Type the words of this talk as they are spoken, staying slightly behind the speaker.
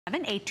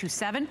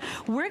827.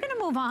 We're going to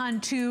move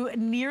on to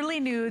Nearly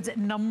Nude's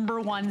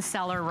 #1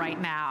 seller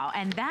right now,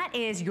 and that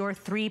is your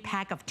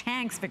 3-pack of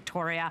tanks,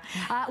 Victoria.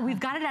 We've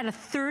got it at a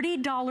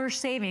 $30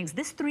 savings.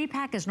 This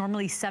 3-pack is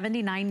normally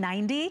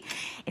 $79.90.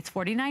 It's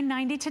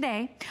 $49.90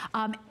 today.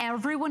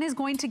 Everyone is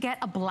going to get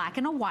a black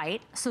and a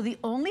white, so the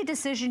only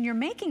decision you're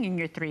making in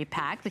your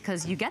 3-pack,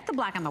 because you get the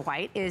black and the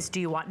white, is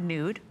do you want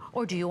nude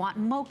or do you want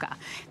mocha?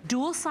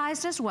 Dual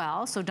sized as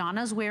well, so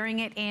Donna's wearing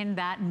it in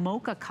that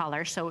mocha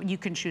color, so you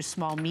can choose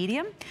small,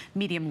 medium,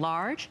 medium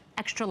large,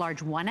 extra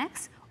large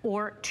 1X,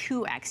 or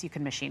 2X. You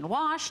can machine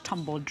wash,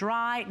 tumble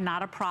dry,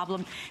 not a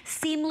problem.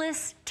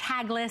 Seamless,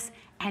 tagless,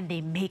 and they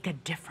make a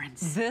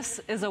difference.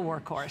 This is a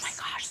workhorse.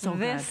 Oh my gosh, so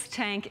this good.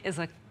 tank is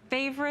a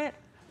favorite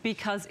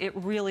because it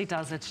really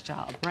does its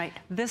job. Right.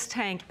 This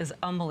tank is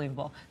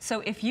unbelievable.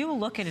 So if you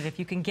look at it, if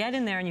you can get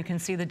in there and you can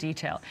see the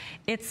detail,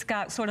 it's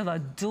got sort of a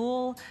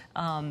dual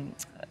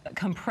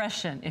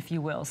compression, if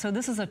you will. So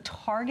this is a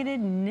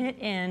targeted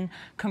knit-in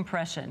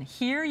compression.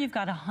 Here you've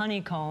got a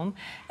honeycomb,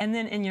 and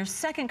then in your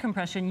second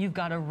compression, you've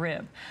got a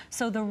rib.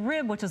 So the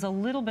rib, which is a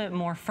little bit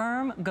more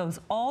firm, goes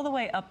all the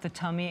way up the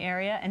tummy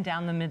area and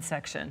down the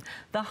midsection.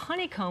 The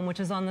honeycomb, which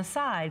is on the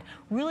side,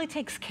 really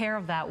takes care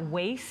of that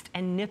waist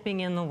and nipping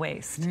in the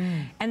waist.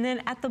 And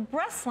then at the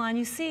breast line,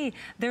 you see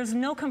there's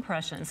no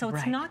compression. So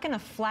it's not gonna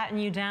flatten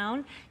you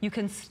down. You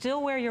can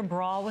still wear your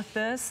bra with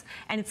this,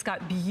 and it's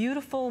got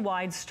beautiful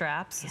wide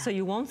straps, so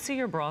you won't see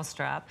your bra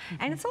strap.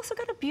 And it's also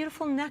got a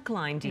beautiful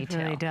neckline detail.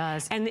 It really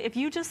does. And if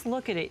you just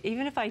look at it,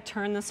 even if I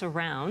turn this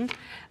around,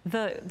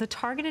 the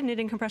targeted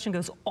knitting compression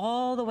goes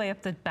all the way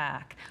up the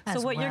back. So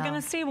what you're gonna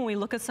see when we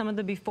look at some of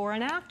the before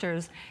and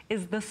afters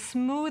is the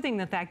smoothing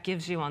that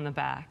gives you on the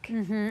back.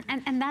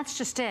 And that's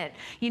just it.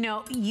 You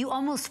know, you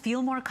almost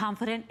feel more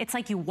confident. It's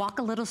like you walk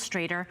a little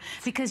straighter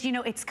because, you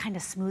know, it's kind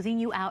of smoothing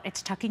you out.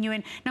 It's tucking you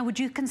in. Now, would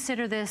you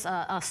consider this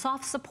a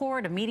soft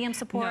support, a medium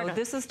support? No,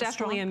 this is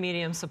definitely a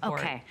medium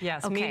support. Okay.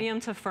 Yes, medium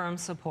to firm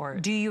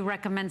support. Do you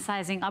recommend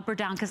sizing up or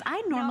down? Because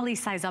I normally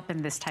size up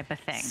in this type of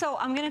thing. So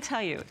I'm going to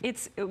tell you,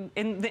 it's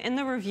in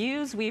the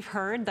reviews, we've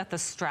heard that the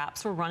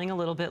straps were running a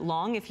little bit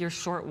long if you're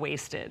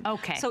short-waisted.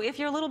 Okay. So if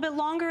you're a little bit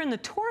longer in the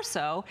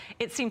torso,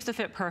 it seems to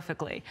fit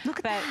perfectly. Look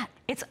at that.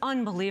 It's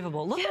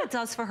unbelievable. Look what it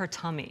does for her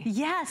tummy.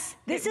 Yes.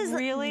 This is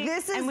really,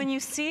 and when you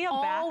see a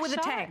back all with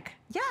shot, a tank.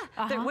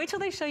 Yeah, wait till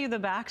they show you the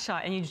back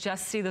shot and you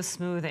just see the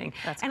smoothing.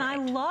 That's and great. I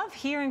love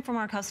hearing from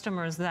our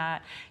customers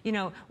that, you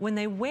know, when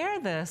they wear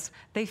this,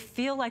 they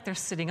feel like they're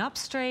sitting up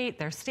straight,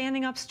 they're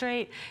standing up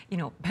straight. You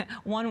know,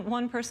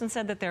 one person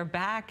said that their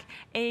back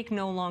ache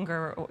no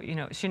longer, you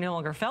know, she no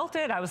longer felt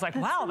it. I was like,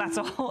 wow, that's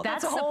a whole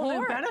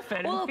new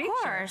benefit and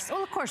feature.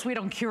 Well, of course, we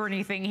don't cure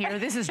anything here.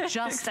 This is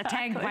just a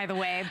tank, by the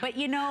way. But,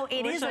 you know,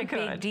 it is a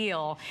big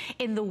deal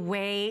in the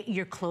way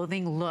your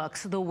clothing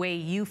looks, the way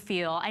you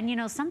feel. And, you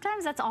know,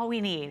 sometimes that's all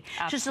we need.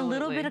 Absolutely. Just a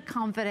little bit of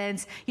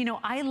confidence. You know,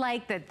 I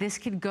like that this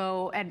could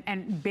go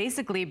and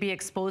basically be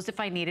exposed if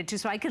I needed to,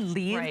 so I could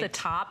leave the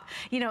top.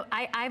 You know,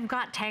 I've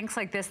got tanks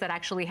like this that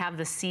actually have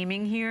the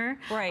seaming here.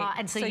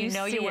 And so you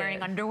know you're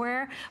wearing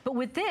underwear. But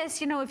with this,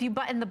 you know, if you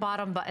button the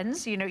bottom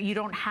buttons, you know, you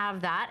don't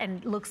have that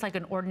and it looks like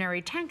an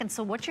ordinary tank. And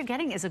so what you're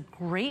getting is a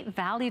great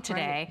value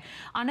today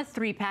on a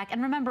 3-pack.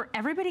 And remember,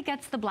 everybody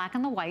gets the black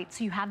and the white,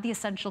 so you have the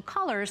essential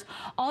colors.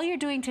 All you're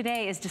doing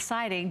today is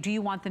deciding, do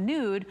you want the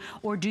nude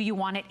or do you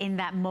want it in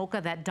that mocha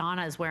that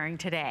Donna is wearing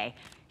today?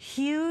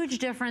 Huge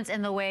difference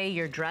in the way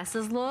your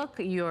dresses look,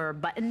 your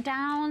button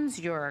downs,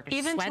 your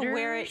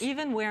sweaters.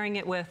 Even wearing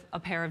it with a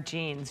pair of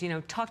jeans, you know,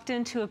 tucked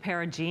into a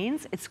pair of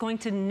jeans, it's going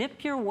to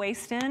nip your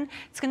waist in.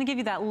 It's going to give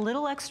you that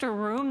little extra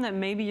room that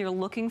maybe you're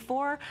looking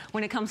for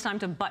when it comes time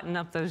to button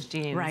up those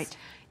jeans. Right.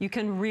 You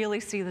can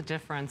really see the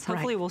difference.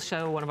 Hopefully we'll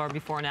show one of our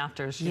before and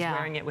afters. She's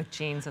wearing it with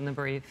jeans and the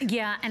brief.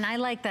 Yeah, and I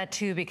like that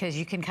too because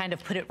you can kind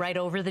of put it right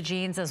over the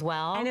jeans as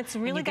well. And it's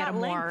really got a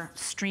more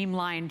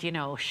streamlined, you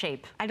know,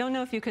 shape. I don't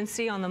know if you can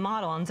see on the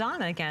model, on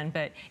Donna again,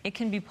 but it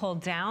can be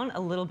pulled down a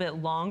little bit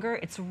longer.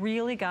 It's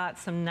really got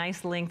some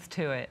nice length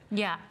to it.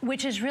 Yeah,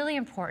 which is really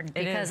important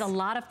because a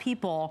lot of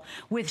people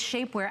with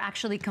shapewear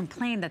actually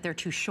complain that they're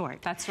too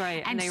short. That's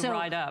right, and they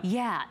ride up.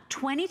 Yeah,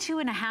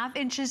 22.5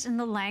 inches in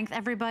the length,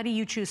 everybody.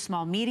 You choose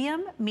small,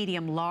 medium,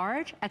 medium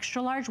large,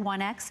 extra large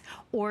 1X,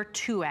 or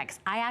 2X.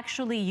 I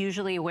actually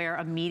usually wear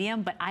a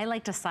medium, but I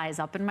like to size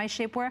up in my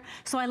shapewear,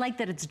 so I like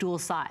that it's dual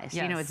size.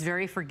 You know, it's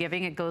very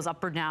forgiving. It goes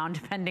up or down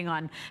depending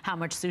on how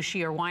much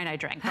sushi or wine I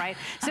drank, right?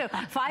 So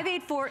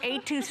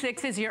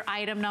 584826 is your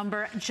item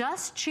number.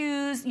 Just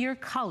choose your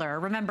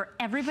color. Remember,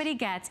 everybody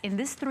gets in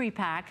this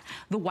 3-pack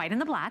the white and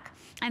the black,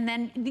 and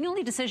then the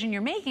only decision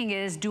you're making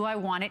is, do I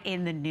want it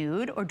in the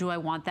nude or do I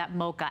want that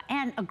mocha?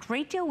 And a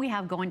great deal we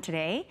have going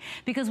today,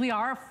 because we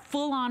are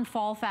full-on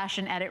fall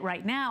fashion edit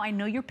right now. I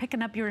know you're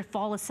picking up your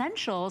fall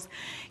essentials.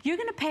 You're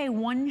gonna pay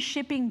one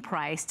shipping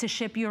price to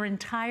ship your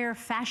entire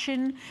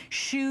fashion,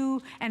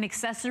 shoe, and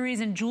accessories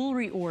and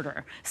jewelry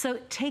order. So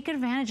take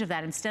advantage of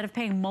that. Instead of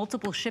paying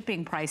multiple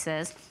shipping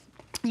prices,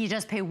 you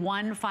just pay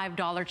one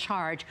 $5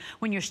 charge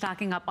when you're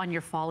stocking up on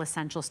your fall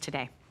essentials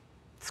today.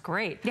 It's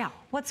great. Yeah.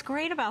 What's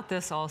great about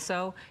this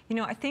also, you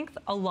know, I think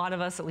a lot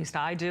of us, at least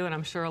I do, and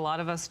I'm sure a lot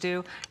of us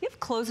do, you have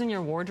clothes in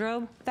your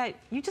wardrobe that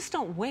you just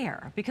don't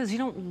wear because you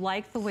don't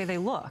like the way they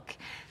look.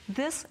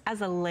 This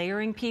as a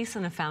layering piece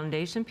and a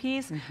foundation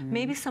piece,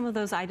 maybe some of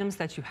those items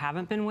that you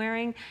haven't been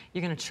wearing,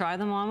 you're gonna try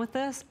them on with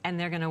this and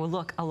they're gonna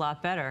look a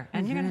lot better.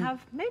 And you're gonna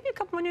have maybe a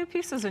couple of new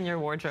pieces in your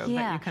wardrobe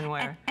that you can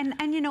wear.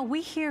 And you know,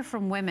 we hear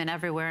from women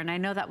everywhere, and I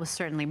know that was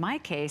certainly my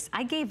case.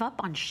 I gave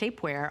up on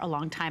shapewear a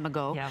long time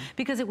ago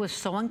because it was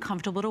so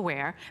uncomfortable to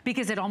wear,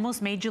 because it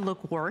almost made you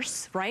look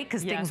worse, right?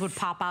 Because things would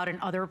pop out in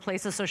other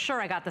places. So sure,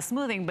 I got the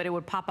smoothing, but it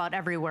would pop out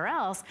everywhere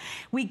else.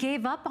 We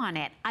gave up on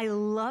it. I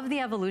love the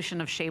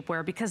evolution of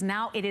shapewear because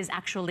now it is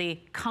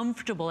actually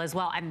comfortable as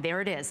well. And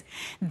there it is.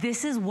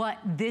 This is what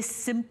this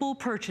simple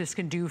purchase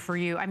can do for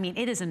you. I mean,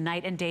 it is a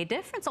night and day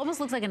difference. Almost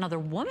looks like another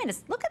woman.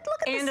 Look at the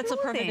And it's a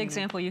perfect smoothing.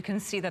 example. You can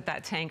see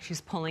that tank, she's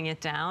pulling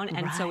it down.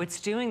 And so it's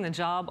doing the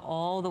job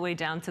all the way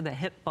down to the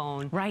hip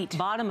bone,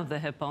 bottom of the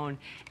hip bone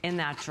in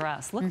that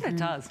dress. Look what it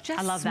does. Just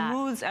I love that.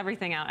 Smooths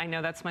everything out. I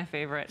know that's my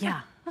favorite.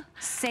 Yeah.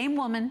 Same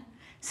woman.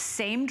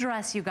 Same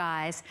dress, you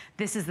guys.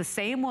 This is the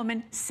same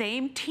woman,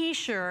 same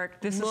T-shirt.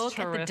 Look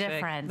at the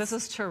difference. This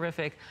is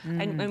terrific.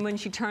 And when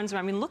she turns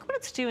around, I mean, look what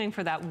it's doing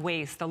for that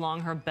waist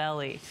along her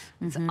belly.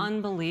 It's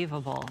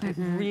unbelievable. It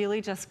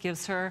really just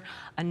gives her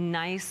a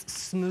nice,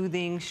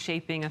 smoothing,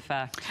 shaping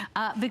effect.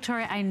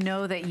 Victoria, I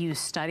know that you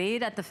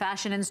studied at the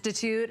Fashion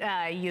Institute.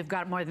 You've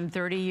got more than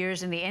 30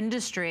 years in the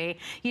industry.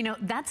 You know,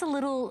 that's a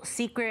little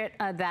secret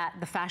that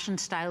the fashion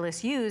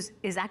stylists use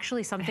is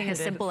actually something as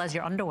simple as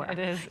your underwear. It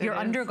is. Your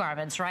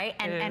undergarments. Right?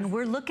 And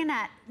we're looking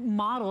at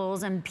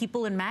models and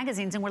people in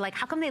magazines and we're like,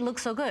 how come they look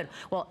so good?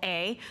 Well,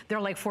 A,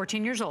 they're like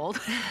 14 years old,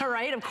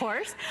 right? Of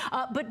course.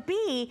 But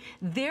B,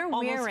 they're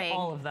wearing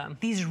all of them.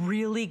 These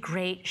really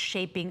great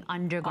shaping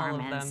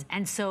undergarments.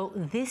 And so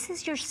this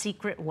is your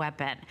secret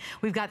weapon.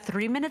 We've got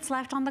 3 minutes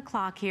left on the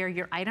clock here.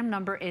 Your item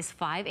number is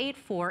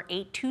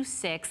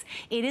 584826.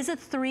 It is a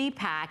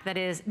 3-pack that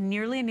is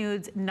Nearly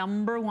Nude's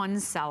 #1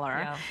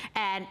 seller.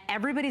 And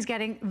everybody's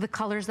getting the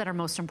colors that are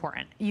most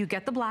important. You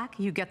get the black,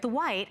 you get the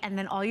white, and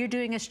then all you're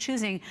doing is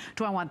choosing,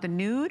 do I want the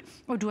nude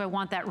or do I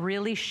want that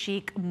really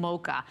chic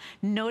mocha?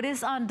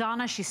 Notice on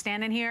Donna, she's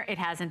standing here, it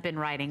hasn't been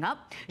riding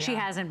up. She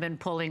hasn't been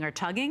pulling or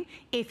tugging.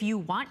 If you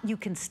want, you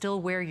can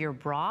still wear your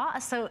bra.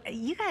 So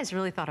you guys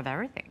really thought of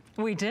everything.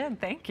 We did,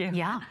 thank you.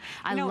 Yeah,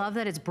 I love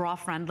that it's bra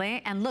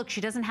friendly. And look,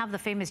 she doesn't have the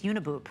famous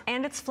uniboob.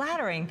 And it's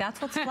flattering. That's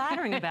what's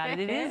flattering about it.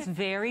 It is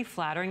very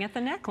flattering at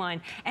the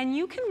neckline. And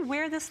you can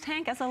wear this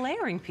tank as a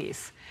layering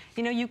piece.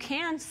 You know, you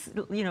can,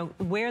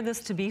 wear this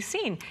to be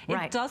seen.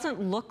 It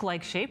doesn't look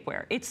like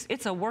shapewear. It's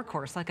a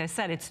workhorse. Like I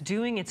said, it's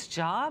doing its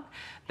job,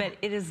 but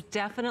it is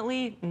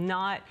definitely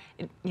not,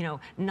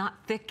 not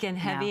thick and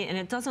heavy, and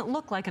it doesn't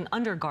look like an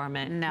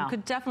undergarment. You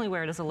could definitely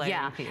wear it as a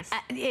layering piece.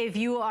 If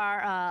you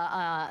are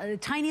a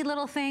tiny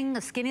little thing,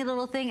 a skinny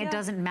little thing, it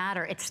doesn't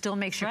matter. It still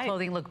makes your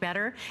clothing look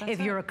better. If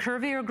you're a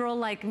curvier girl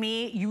like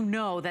me, you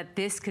know that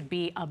this could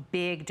be a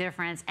big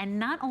difference. And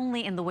not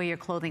only in the way your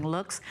clothing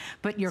looks,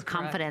 but your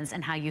confidence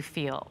and how you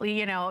feel.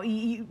 You know,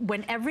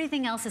 when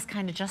everything else is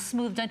kind of just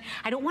smoothed in,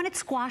 I don't want it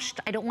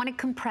squashed, I don't want it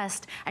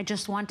compressed, I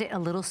just want it a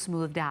little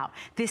smoothed out.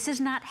 This is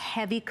not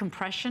heavy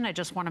compression, I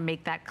just want to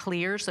make that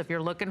clear. So if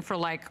you're looking for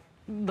like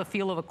the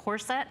feel of a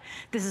corset,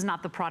 this is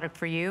not the product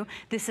for you.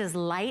 This is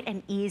light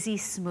and easy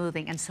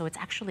smoothing, and so it's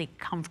actually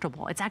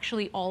comfortable. It's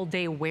actually all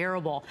day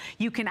wearable.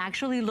 You can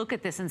actually look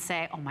at this and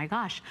say, oh my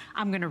gosh,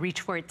 I'm gonna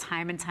reach for it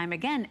time and time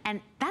again. And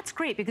that's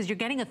great because you're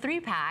getting a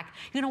 3-pack.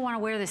 You don't wanna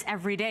wear this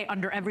every day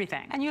under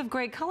everything. And you have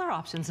great color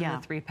options in the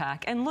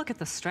 3-pack. And look at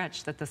the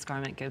stretch that this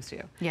garment gives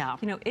you. You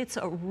know, it's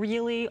a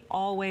really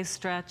always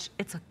stretch.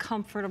 It's a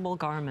comfortable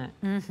garment.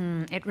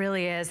 It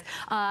really is.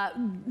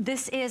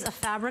 This is a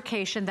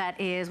fabrication that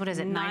is, what is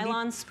it?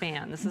 Nylon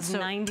span. This is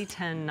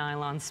 90-10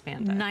 nylon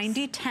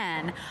spandex.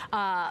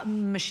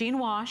 90-10, machine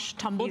wash,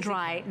 tumble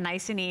dry,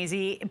 nice and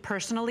easy.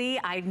 Personally,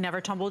 I never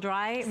tumble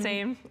dry.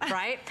 Same.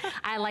 Right?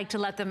 I like to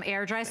let them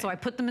air dry, so I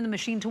put them in the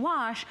machine to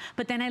wash,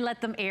 but then I let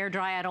them air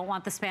dry. I don't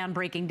want the span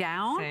breaking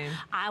down.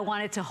 I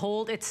want it to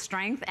hold its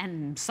strength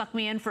and suck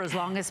me in for as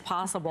long as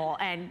possible.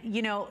 And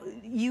you know,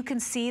 you can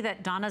see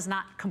that Donna's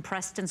not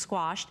compressed and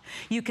squashed.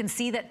 You can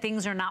see that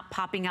things are not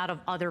popping out of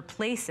other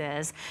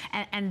places,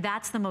 and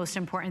that's the most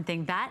important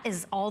thing. That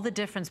is all the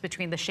difference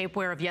between the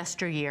shapewear of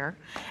yesteryear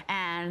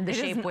and the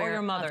shapewear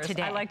of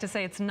today. I like to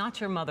say it's not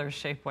your mother's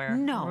shapewear.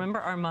 No. Remember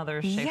our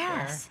mother's shapewear.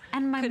 Yes.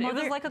 And my mother... It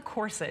was like a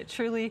corset.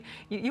 Truly,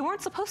 you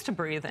weren't supposed to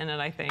breathe in it,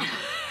 I think.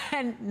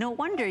 And no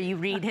wonder you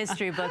read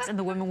history books and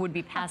the women would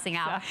be passing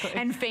out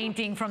and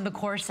fainting from the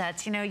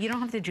corsets. You know, you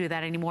don't have to do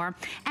that anymore.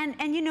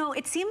 And you know,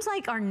 it seems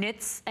like our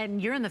knits,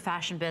 and you're in the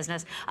fashion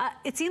business,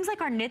 it seems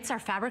like our knits, our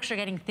fabrics are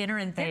getting thinner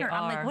and thinner.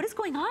 I'm like, what is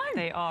going on?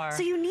 They are.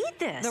 So you need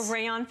this. The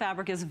rayon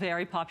fabric is is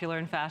very popular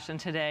in fashion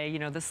today. You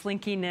know, the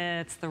slinky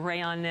knits, the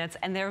rayon knits,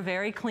 and they're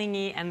very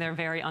clingy and they're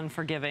very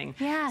unforgiving.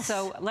 Yes.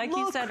 So like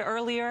you said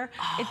earlier,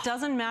 it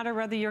doesn't matter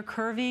whether you're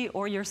curvy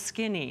or you're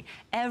skinny.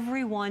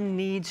 Everyone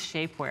needs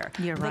shapewear.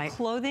 You're right. The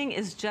clothing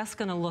is just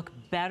going to look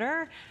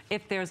better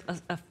if there's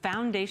a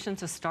foundation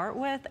to start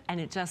with, and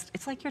it's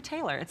like your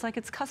tailor. It's like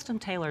it's custom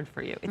tailored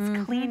for you.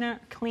 It's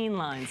clean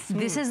lines.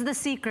 Smooth. This is the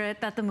secret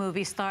that the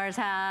movie stars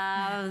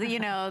have, you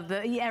know,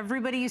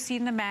 everybody you see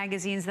in the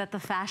magazines, that the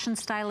fashion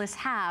stylists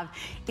have.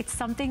 It's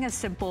something as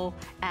simple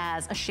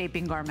as a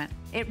shaping garment.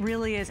 It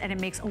really is, and it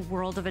makes a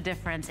world of a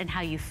difference in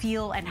how you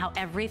feel and how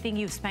everything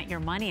you've spent your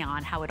money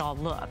on, how it all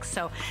looks.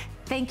 So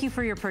thank you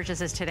for your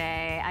purchases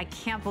today. I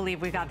can't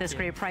believe we got this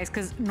great price,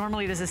 because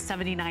normally this is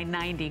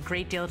 $79.90.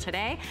 Great deal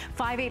today.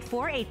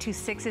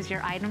 584-826 is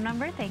your item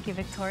number. Thank you,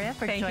 Victoria,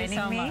 for joining me. Thank you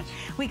so much.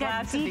 We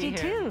got Glad to be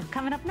here. DG2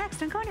 coming up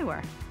next in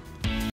Coneywear.